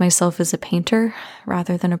think of myself as a painter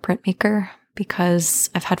rather than a printmaker because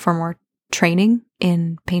I've had far more training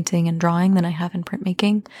in painting and drawing than I have in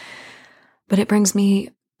printmaking, but it brings me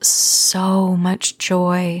so much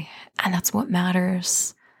joy, and that's what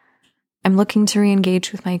matters. I'm looking to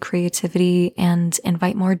re-engage with my creativity and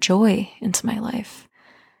invite more joy into my life.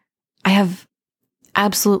 I have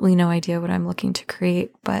absolutely no idea what I'm looking to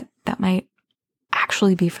create, but that might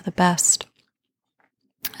actually be for the best.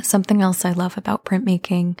 Something else I love about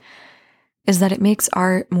printmaking is that it makes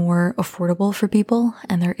art more affordable for people,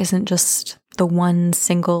 and there isn't just the one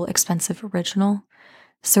single expensive original.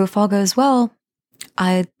 So if all goes well,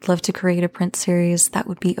 I'd love to create a print series that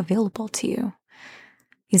would be available to you.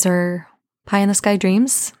 These are pie-in-the-sky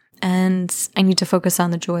dreams, and I need to focus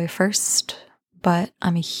on the joy first, but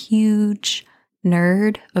I'm a huge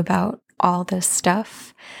nerd about all this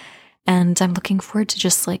stuff, and I'm looking forward to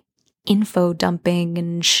just info dumping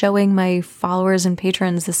and showing my followers and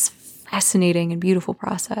patrons this fascinating and beautiful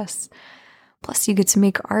process. Plus, you get to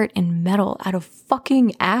make art in metal out of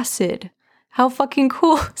fucking acid. How fucking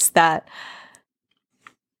cool is that?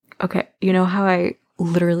 Okay, you know how I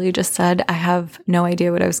literally just said I have no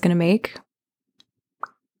idea what I was going to make?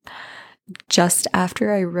 Just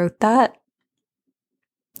after I wrote that,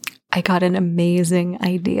 I got an amazing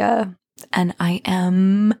idea, and I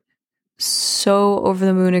am so over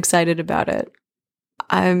the moon excited about it.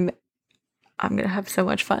 I'm going to have so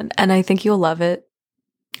much fun, and I think you'll love it.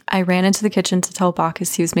 I ran into the kitchen to tell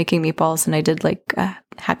Bacchus he was making meatballs, and I did a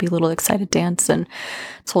happy little excited dance and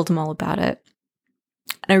told him all about it.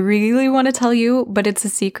 And I really want to tell you, but it's a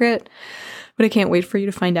secret, but I can't wait for you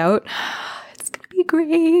to find out. It's going to be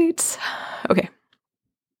great.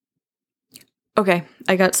 Okay,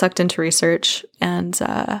 I got sucked into research, and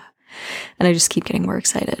I just keep getting more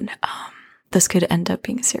excited. This could end up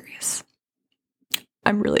being a series.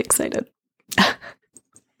 I'm really excited.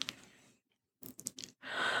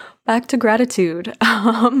 Back to gratitude.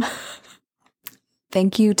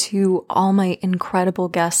 Thank you to all my incredible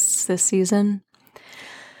guests this season.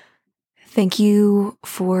 Thank you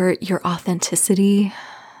for your authenticity,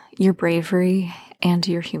 your bravery, and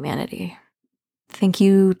your humanity. Thank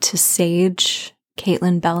you to Sage,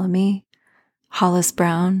 Caitlin Bellamy, Hollis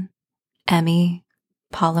Brown, Emmy,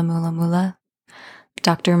 Paula Mula Mula,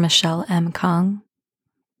 Dr. Michelle M. Kong,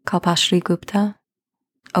 Kalpashri Gupta,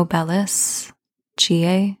 Obelis,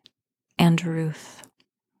 Chie, and Ruth.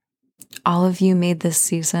 All of you made this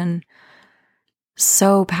season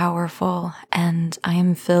so powerful, and I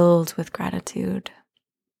am filled with gratitude.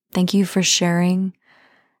 Thank you for sharing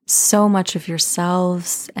so much of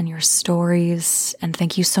yourselves and your stories, and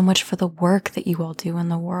thank you so much for the work that you all do in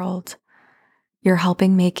the world. You're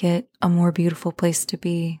helping make it a more beautiful place to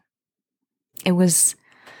be. It was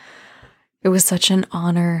such an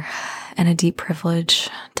honor and a deep privilege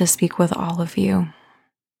to speak with all of you.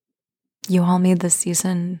 You all made this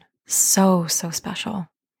season so special.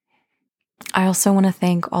 I also want to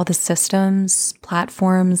thank all the systems,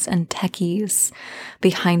 platforms, and techies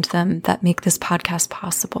behind them that make this podcast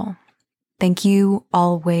possible. Thank you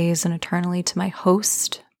always and eternally to my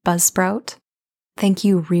host, Buzzsprout. Thank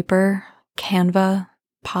you, Reaper, Canva,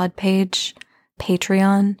 Podpage,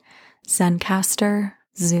 Patreon, Zencastr,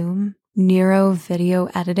 Zoom, Nero Video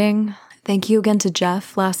Editing. Thank you again to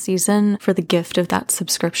Jeff last season for the gift of that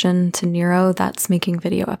subscription to Nero that's making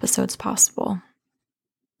video episodes possible.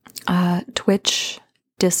 Twitch,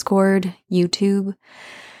 Discord, YouTube,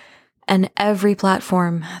 and every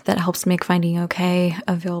platform that helps make Finding Okay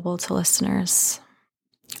available to listeners.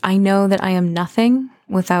 I know that I am nothing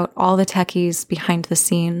without all the techies behind the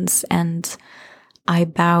scenes, and I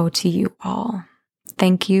bow to you all.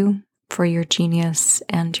 Thank you for your genius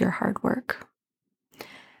and your hard work.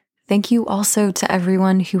 Thank you also to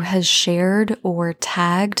everyone who has shared or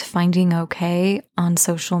tagged Finding Okay on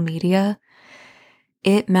social media.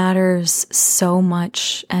 It matters so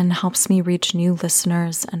much and helps me reach new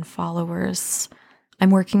listeners and followers. I'm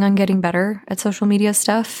working on getting better at social media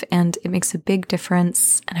stuff, and it makes a big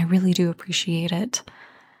difference, and I really do appreciate it.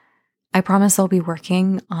 I promise I'll be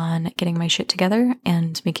working on getting my shit together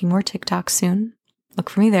and making more TikToks soon. Look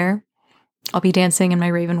for me there. I'll be dancing in my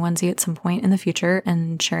Raven onesie at some point in the future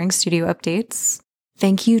and sharing studio updates.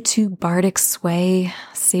 Thank you to Bardic Sway,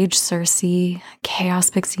 Sage Cersei, Chaos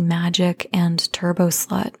Pixie Magic, and Turbo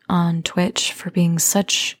Slut on Twitch for being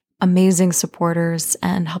such amazing supporters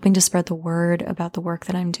and helping to spread the word about the work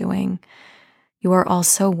that I'm doing. You are all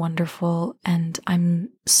so wonderful, and I'm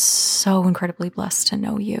so incredibly blessed to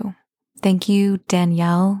know you. Thank you,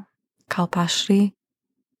 Danielle, Kalpashri,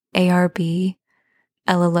 ARB,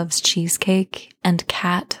 Ella Loves Cheesecake, and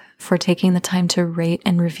Kat for taking the time to rate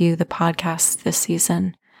and review the podcast this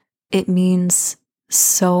season. It means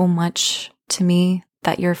so much to me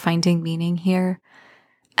that you're finding meaning here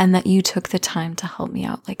and that you took the time to help me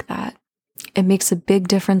out like that. It makes a big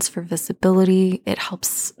difference for visibility. It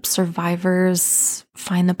helps survivors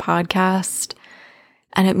find the podcast.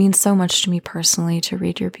 And it means so much to me personally to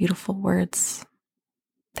read your beautiful words.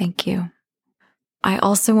 Thank you. I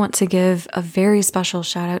also want to give a very special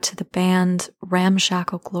shout out to the band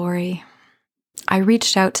Ramshackle Glory. I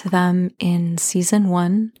reached out to them in season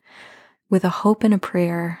 1 with a hope and a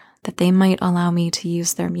prayer that they might allow me to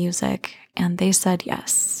use their music, and they said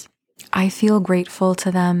yes. I feel grateful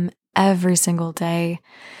to them every single day,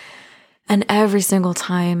 and every single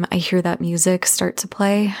time I hear that music start to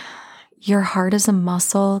play. Your Heart is a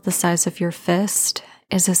Muscle the Size of Your Fist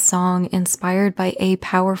is a song inspired by a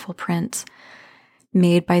powerful print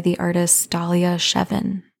made by the artist Dahlia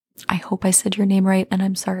Shevin. I hope I said your name right, and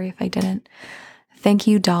I'm sorry if I didn't. Thank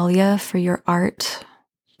you, Dahlia, for your art.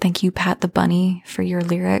 Thank you, Pat the Bunny, for your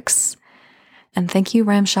lyrics. And thank you,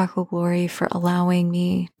 Ramshackle Glory, for allowing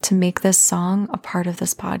me to make this song a part of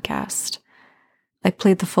this podcast. I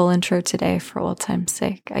played the full intro today for old time's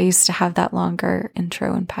sake. I used to have that longer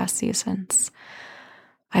intro in past seasons.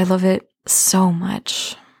 I love it so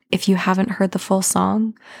much. If you haven't heard the full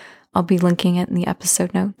song, I'll be linking it in the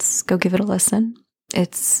episode notes. Go give it a listen.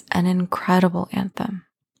 It's an incredible anthem.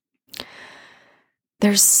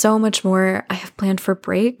 There's so much more I have planned for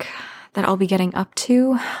break that I'll be getting up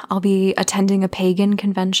to. I'll be attending a pagan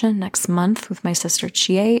convention next month with my sister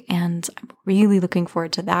Chie, and I'm really looking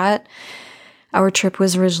forward to that. Our trip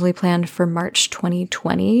was originally planned for March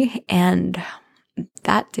 2020, and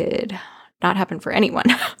that did not happen for anyone.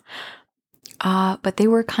 But they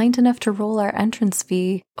were kind enough to roll our entrance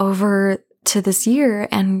fee over to this year,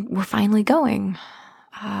 and we're finally going.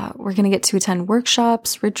 We're going to get to attend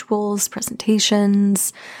workshops, rituals,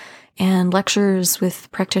 presentations, and lectures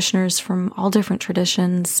with practitioners from all different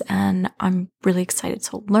traditions, and I'm really excited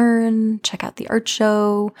to learn, check out the art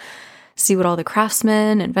show, see what all the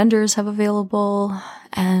craftsmen and vendors have available,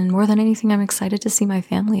 and more than anything, I'm excited to see my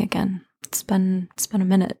family again. It's been a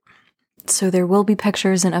minute. So there will be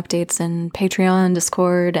pictures and updates in Patreon,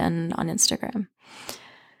 Discord, and on Instagram.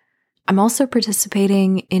 I'm also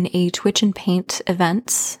participating in a Twitch and Paint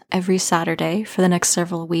event every Saturday for the next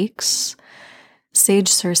several weeks. Sage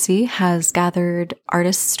Cersei has gathered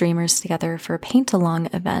artist streamers together for a paint-along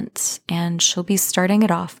event, and she'll be starting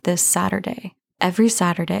it off this Saturday. Every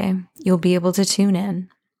Saturday, you'll be able to tune in,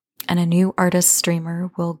 and a new artist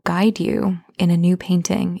streamer will guide you in a new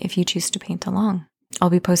painting if you choose to paint along. I'll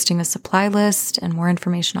be posting a supply list and more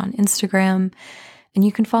information on Instagram, and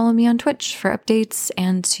you can follow me on Twitch for updates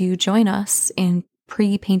and to join us in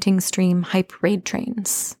pre-painting stream hype raid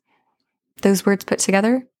trains. Those words put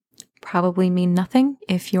together probably mean nothing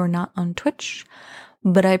if you're not on Twitch,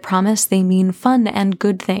 but I promise they mean fun and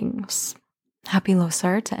good things. Happy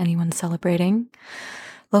Losar to anyone celebrating.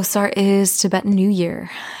 Losar is Tibetan New Year,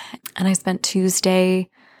 and I spent Tuesday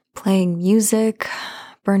playing music,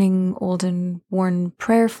 burning old and worn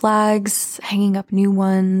prayer flags, hanging up new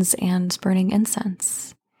ones, and burning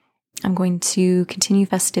incense. I'm going to continue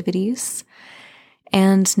festivities.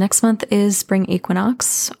 And next month is Spring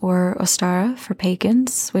Equinox, or Ostara for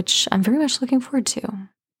pagans, which I'm very much looking forward to.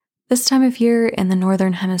 This time of year in the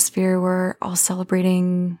Northern Hemisphere, we're all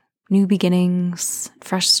celebrating new beginnings,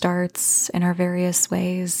 fresh starts in our various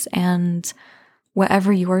ways, and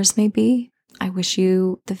whatever yours may be, I wish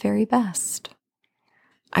you the very best.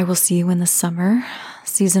 I will see you in the summer.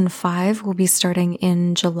 Season 5 will be starting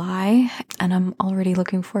in July, and I'm already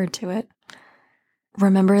looking forward to it.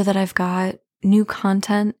 Remember that I've got new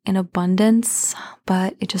content in abundance,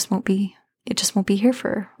 but it just won't be here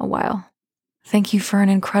for a while. Thank you for an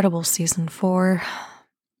incredible season 4.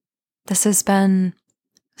 This has been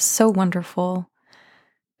so wonderful,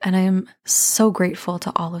 and I am so grateful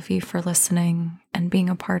to all of you for listening and being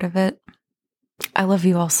a part of it. I love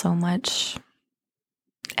you all so much,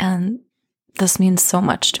 and this means so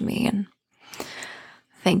much to me, and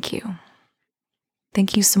thank you.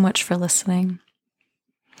 Thank you so much for listening.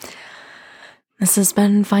 This has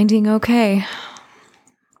been Finding Okay.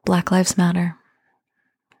 Black Lives Matter.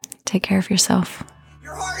 Take care of yourself.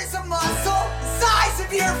 Your heart is a muscle, the size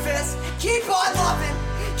of your fist. Keep on loving,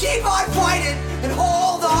 keep on fighting, and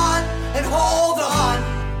hold on, and hold on.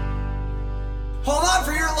 Hold on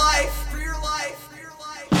for your life.